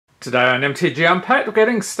Today on MTG Unpacked, we're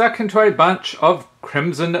getting stuck into a bunch of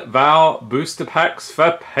Crimson Vow booster packs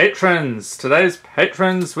for patrons. Today's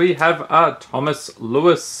patrons we have Thomas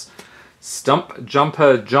Lewis, Stump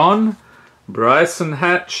Jumper John, Bryson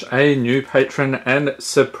Hatch, a new patron, and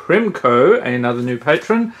Supremco, another new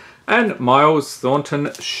patron, and Miles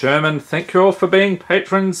Thornton Sherman. Thank you all for being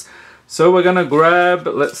patrons. So we're going to grab,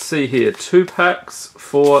 let's see here, 2 packs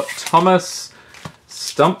for Thomas,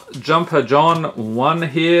 Stump Jumper John, 1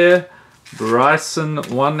 here, Bryson,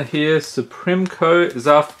 1 here, Supremco is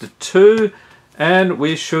after 2, and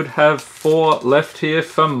we should have 4 left here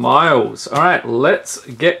for Miles. Alright, let's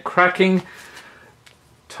get cracking.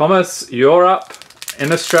 Thomas, you're up.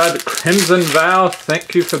 Innistrad, Crimson Vow,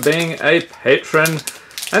 thank you for being a patron.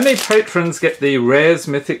 And the patrons get the rares,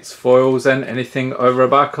 mythics, foils, and anything over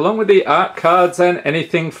 $1, along with the art cards and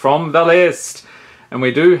anything from the list. And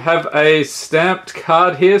we do have a stamped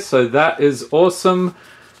card here, so that is awesome.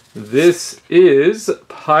 This is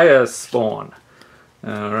Pyre Spawn.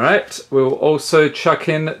 Alright, we'll also chuck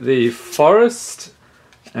in the Forest.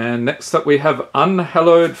 And next up we have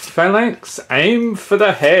Unhallowed Phalanx, Aim for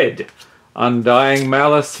the Head, Undying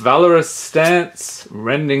Malice, Valorous Stance,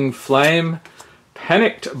 Rending Flame,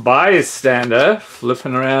 Panicked Bystander,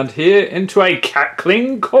 flipping around here into a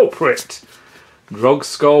Cackling Culprit,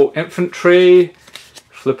 Drogskull Infantry,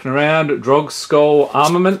 flipping around, Drogskull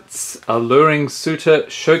Armaments, Alluring Suitor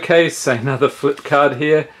Showcase, another flip card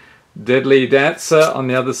here, Deadly Dancer on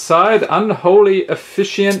the other side, Unholy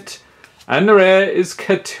Officiant, and the rare is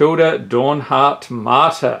Catilda Dawnheart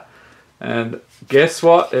Martyr. And guess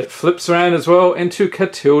what? It flips around as well into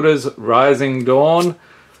Catilda's Rising Dawn,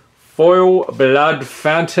 Foil Blood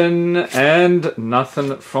Fountain, and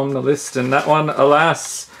nothing from the list in that one,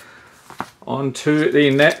 alas. On to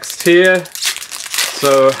the next here.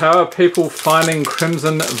 So how are people finding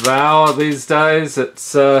Crimson Vow these days?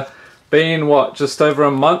 It's been, what, just over a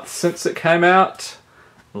month since it came out?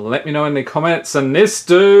 Let me know in the comments. And this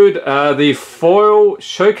dude, the foil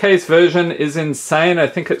showcase version is insane. I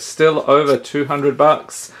think it's still over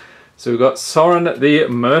 $200. So we've got Sorin the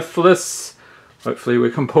Mirthless. Hopefully we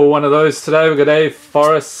can pull one of those today. We've got a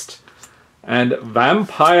Forest and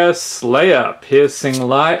Vampire Slayer, Piercing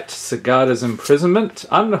Light, Sigarda's Imprisonment,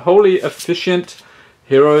 Unholy Officiant,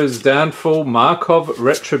 Hero's Downfall, Markov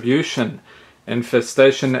Retribution,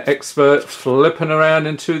 Infestation Expert, flipping around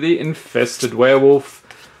into the Infested Werewolf,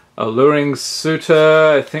 Alluring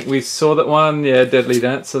Suitor, I think we saw that one, yeah, Deadly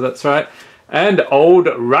Dancer, that's right, and Old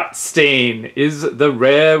Rutstein is the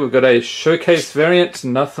rare. We've got a showcase variant,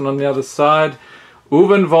 nothing on the other side,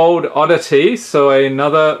 Uvenvold Oddity, so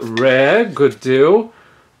another rare, good deal.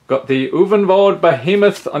 Got the Uvenvold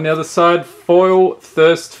Behemoth on the other side, foil,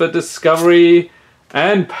 Thirst for Discovery,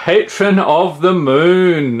 and Patron of the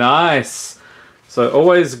Moon, nice. So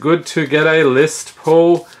always good to get a list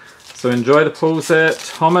pull. So enjoy the pulls there,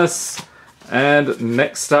 Thomas. And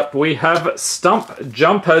next up we have Stump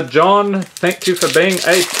Jumper John. Thank you for being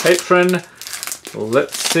a patron.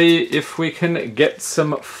 Let's see if we can get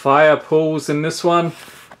some fire pulls in this one.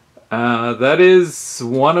 That is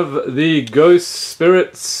one of the ghost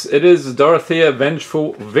spirits. It is Dorothea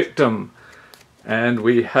Vengeful Victim. And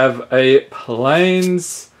we have a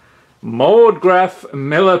Plains Moldgraph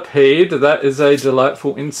Millipede. That is a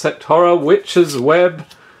delightful insect horror. Witch's Web,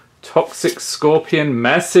 Toxic Scorpion,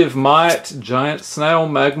 Massive Might, Giant Snail,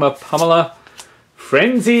 Magma Pummeler,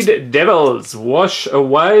 Frenzied Devils, Wash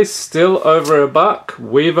Away, still over $1.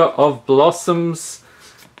 Weaver of Blossoms.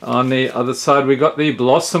 On the other side we got the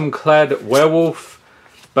Blossom Clad Werewolf,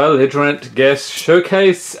 Belligerent Guest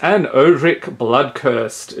Showcase, and Odric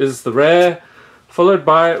Bloodcursed is the rare, followed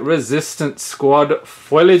by Resistance Squad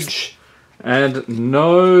Foliage, and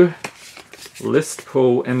no list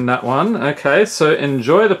pull in that one. Okay, so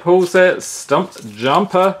enjoy the pulls there, Stump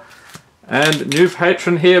Jumper. And new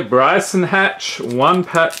patron here, Bryson Hatch, 1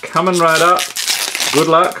 pack coming right up. Good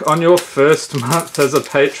luck on your first month as a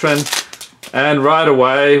patron. And right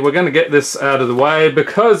away, we're going to get this out of the way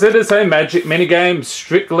because it is a Magic minigame,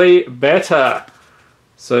 Strictly Better.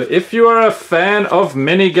 So if you are a fan of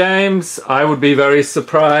minigames, I would be very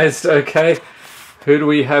surprised. Okay, who do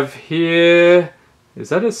we have here? Is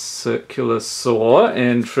that a circular saw?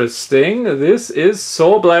 Interesting. This is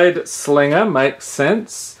Sawblade Slinger, makes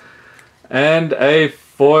sense. And a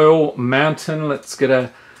foil mountain. Let's get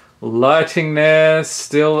a lighting there.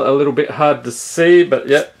 Still a little bit hard to see, but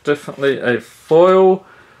yep, definitely a foil.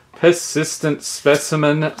 Persistent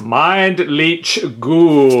Specimen, Mind Leech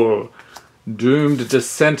Ghoul, Doomed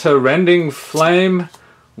Dissenter, Rending Flame,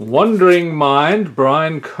 Wandering Mind,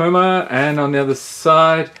 Brian Coma, and on the other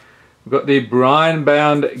side we've got the Brine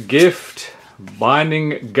Bound Gift,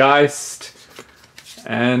 Binding Geist,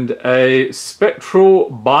 and a Spectral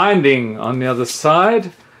Binding on the other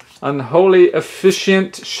side. Unholy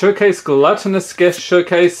Efficient Showcase, Gluttonous Guest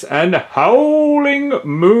Showcase, and Howling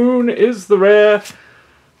Moon is the rare.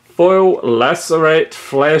 Foil Lacerate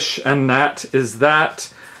Flesh, and that is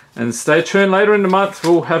that. And stay tuned, later in the month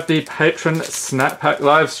we'll have the Patron Snap Pack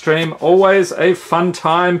live stream. Always a fun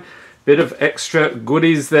time, bit of extra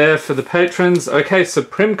goodies there for the patrons. Okay, so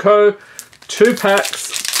Primco, 2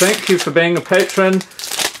 packs. Thank you for being a patron.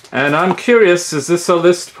 And I'm curious, is this a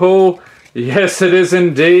list pull? Yes, it is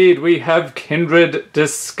indeed. We have Kindred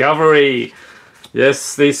Discovery.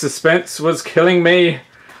 Yes, the suspense was killing me.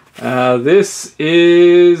 This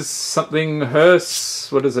is something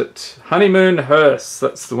Hearse. What is it? Honeymoon Hearse.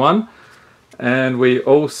 That's the one. And we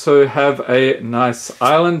also have a nice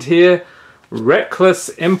island here. Reckless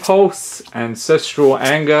Impulse, Ancestral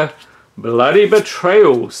Anger, Bloody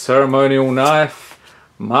Betrayal, Ceremonial Knife,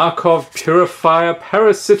 Markov Purifier,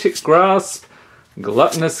 Parasitic Grasp,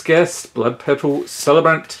 Gluttonous Guest, Blood Petal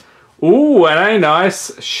Celebrant. Ooh, and a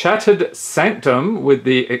nice Shattered Sanctum with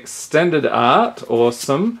the extended art.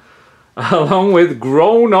 Awesome. Along with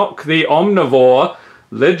Grolnok the Omnivore,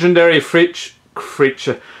 Legendary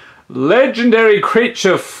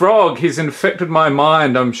Creature Frog. He's infected my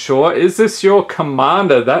mind, I'm sure. Is this your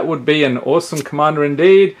commander? That would be an awesome commander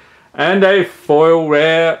indeed. And a foil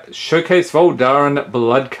rare Showcase Voldaren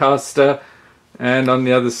Bloodcaster. And on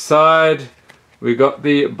the other side, we got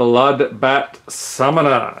the Blood Bat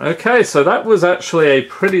Summoner. Okay, so that was actually a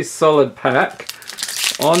pretty solid pack.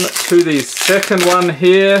 On to the second one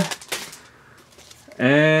here.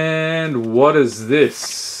 And what is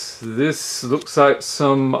this? This looks like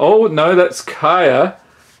some... Oh, no, that's Kaya.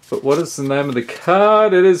 But what is the name of the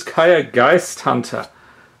card? It is Kaya Geist Hunter.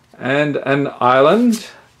 And an island.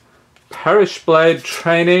 Parish Blade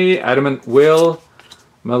Trainee, Adamant Will,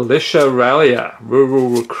 Militia Rallier, Rural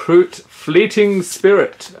Recruit, Fleeting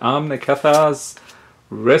Spirit, Amnekathars,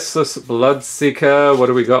 Restless Bloodseeker. What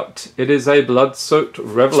do we got? It is a Blood-Soaked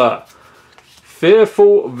Reveler.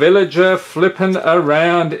 Fearful Villager flipping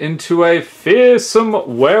around into a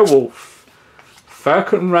fearsome werewolf.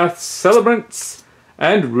 Falconwrath Celebrants,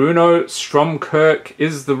 and Runo Stromkirk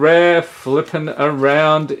is the rare, flipping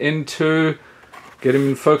around into, get him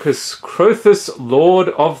in focus, Crothus Lord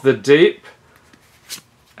of the Deep,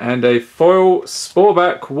 and a foil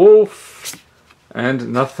Sporeback Wolf,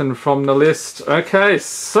 and nothing from the list. Okay,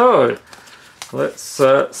 so let's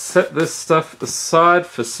set this stuff aside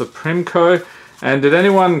for Supremco. And did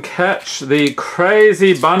anyone catch the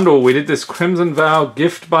crazy bundle? We did this Crimson Vow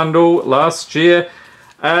gift bundle last year.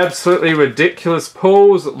 Absolutely ridiculous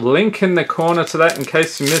pulls. Link in the corner to that in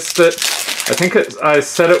case you missed it. I think I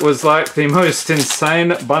said it was like the most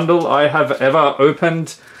insane bundle I have ever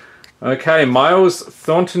opened. Okay, Miles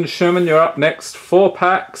Thornton Sherman, you're up next. 4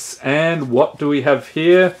 packs. And what do we have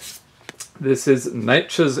here? This is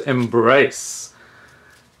Nature's Embrace.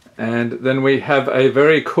 And then we have a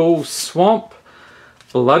very cool Swamp.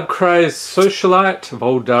 Bloodcrazed Socialite,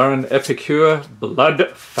 Voldaren Epicure,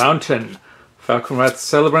 Blood Fountain, Falconwrath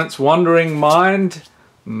Celebrants, Wandering Mind,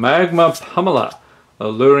 Magma Pummeler,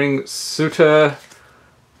 Alluring Suitor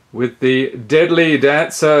with the Deadly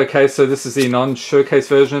Dancer. Okay, so this is the non-showcase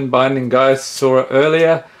version. Binding Geist, saw it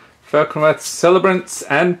earlier. Falconwrath Celebrants,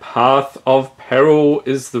 and Path of Peril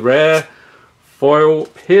is the rare. Foil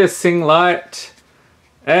Piercing Light,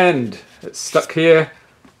 and it's stuck here.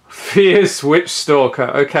 Fierce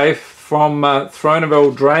Witchstalker, okay, from Throne of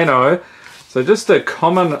Eldrano. So just a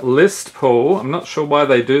common list pull. I'm not sure why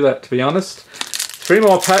they do that, to be honest. 3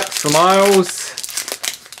 more packs for Miles.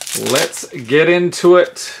 Let's get into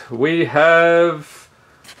it. We have...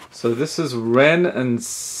 So this is Ren and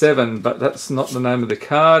 7, but that's not the name of the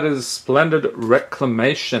card. It is Splendid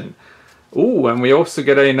Reclamation. Ooh, and we also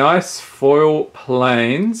get a nice foil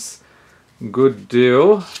Plains. Good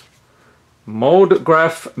deal.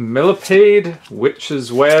 Moldgraph Millipede,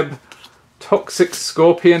 Witch's Web, Toxic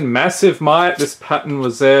Scorpion, Massive Might. This pattern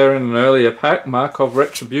was there in an earlier pack. Markov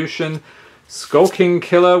Retribution, Skulking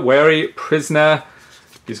Killer, Wary Prisoner.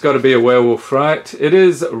 He's got to be a werewolf, right? It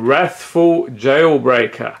is Wrathful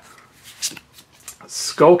Jailbreaker,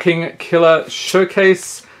 Skulking Killer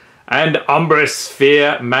Showcase, and Umbra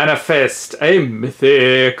Sphere Manifest, a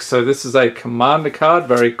mythic. So this is a commander card,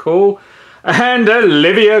 very cool. And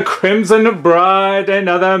Olivia Crimson Bride,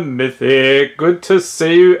 another mythic. Good to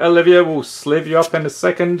see you, Olivia. We'll sleeve you up in a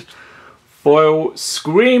second. Foil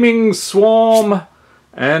Screaming Swarm.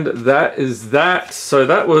 And that is that. So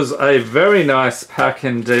that was a very nice pack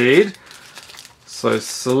indeed. So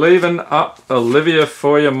sleeving up Olivia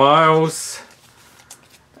for you, Miles.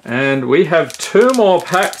 And we have 2 more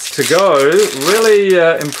packs to go. Really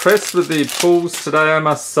impressed with the pulls today, I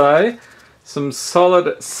must say. Some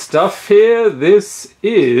solid stuff here. This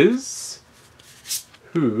is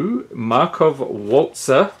Markov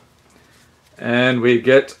Waltzer. And we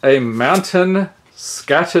get a Mountain,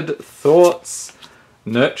 Scattered Thoughts,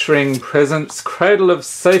 Nurturing Presence, Cradle of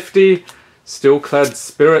Safety, Steel-clad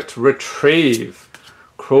Spirit, Retrieve,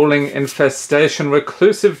 Crawling Infestation,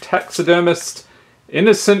 Reclusive Taxidermist,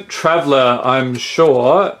 Innocent Traveller, I'm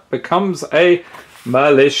sure, becomes a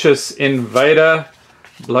Malicious Invader,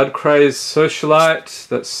 Blood Crazed Socialite,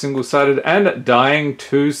 that's single-sided, and Dying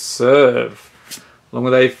to Serve, along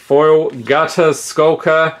with a foil Gutter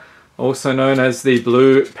Skulker, also known as the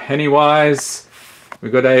Blue Pennywise.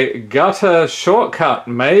 We've got a Gutter Shortcut,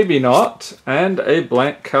 maybe not, and a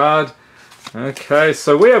blank card. Okay,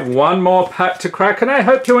 so we have 1 more pack to crack, and I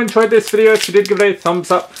hope you enjoyed this video. If you did, give it a thumbs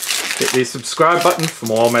up, hit the subscribe button for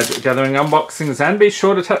more Magic the Gathering unboxings, and be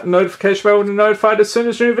sure to tap the notification bell to be notified as soon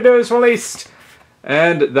as a new video is released.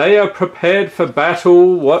 And they are prepared for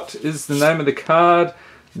battle. What is the name of the card?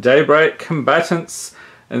 Daybreak Combatants.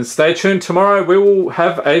 And stay tuned, tomorrow we will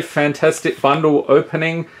have a fantastic bundle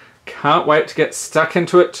opening. Can't wait to get stuck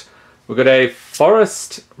into it. We've got a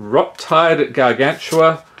Forest Riptide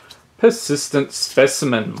Gargantua, Persistent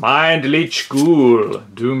Specimen, Mind Leech Ghoul,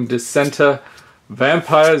 Doom Dissenter,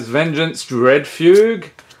 Vampire's Vengeance, Dread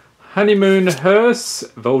Fugue, Honeymoon Hearse,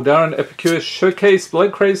 Voldaran Epicurus Showcase,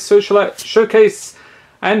 Blood Crazed Socialite Showcase,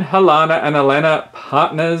 and Helana and Elena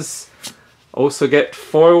Partners. Also get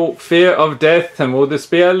foil Fear of Death, and will this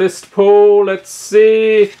be a list pull? Let's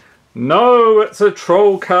see. No, it's a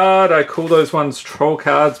troll card. I call those ones troll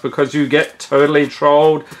cards because you get totally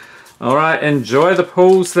trolled. Alright, enjoy the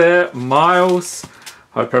pulls there, Miles.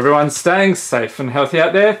 Hope everyone's staying safe and healthy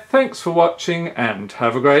out there. Thanks for watching and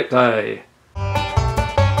have a great day.